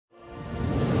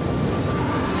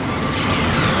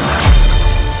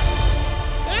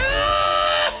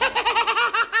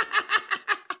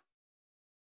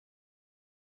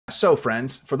So,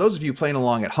 friends, for those of you playing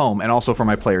along at home, and also for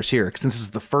my players here, since this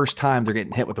is the first time they're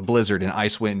getting hit with a blizzard in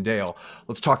Icewind Dale,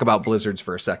 let's talk about blizzards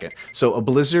for a second. So, a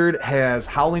blizzard has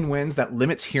howling winds that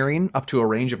limits hearing up to a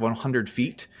range of 100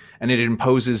 feet, and it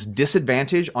imposes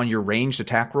disadvantage on your ranged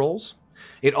attack rolls.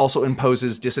 It also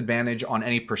imposes disadvantage on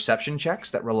any perception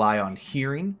checks that rely on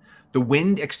hearing. The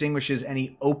wind extinguishes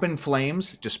any open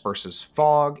flames, disperses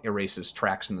fog, erases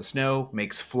tracks in the snow,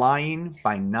 makes flying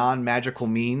by non-magical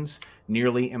means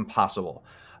nearly impossible.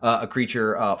 A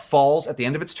creature falls at the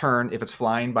end of its turn if it's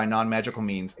flying by non-magical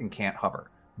means and can't hover.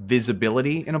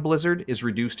 Visibility in a blizzard is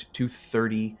reduced to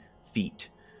 30 feet.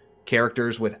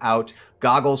 Characters without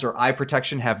goggles or eye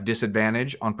protection have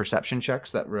disadvantage on perception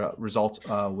checks that result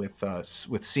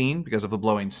with seeing because of the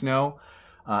blowing snow.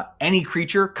 Any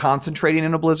creature concentrating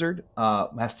in a blizzard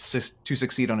has to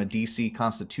succeed on a DC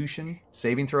Constitution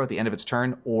saving throw at the end of its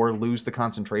turn or lose the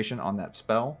concentration on that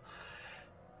spell.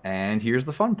 And here's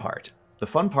the fun part. The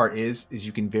fun part is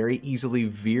you can very easily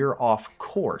veer off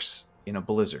course in a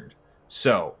blizzard.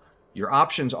 So your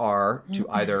options are to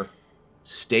either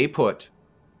stay put,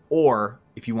 or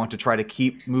if you want to try to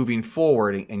keep moving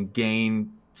forward and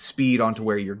gain speed onto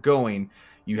where you're going,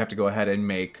 you have to go ahead and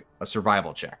make a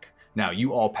survival check. Now,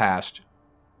 you all passed,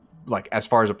 like, as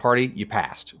far as a party, you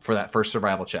passed for that first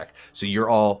survival check. So you're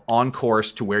all on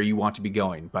course to where you want to be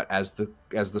going. But as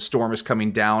the storm is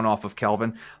coming down off of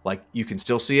Kelvin, like, you can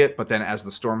still see it, but then as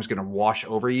the storm is going to wash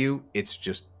over you, it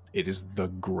is the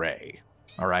gray.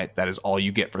 All right? That is all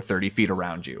you get for 30 feet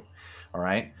around you. All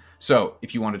right? So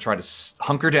if you want to try to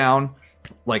hunker down,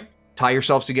 like, tie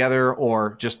yourselves together,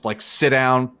 or just, like, sit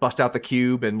down, bust out the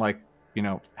cube, and, like,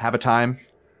 have a time.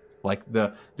 Like,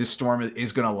 this storm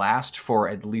is going to last for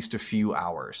at least a few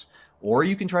hours. Or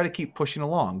you can try to keep pushing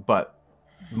along, but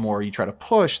the more you try to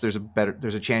push, there's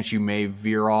a chance you may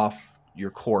veer off your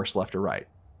course left or right.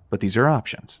 But these are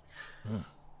options.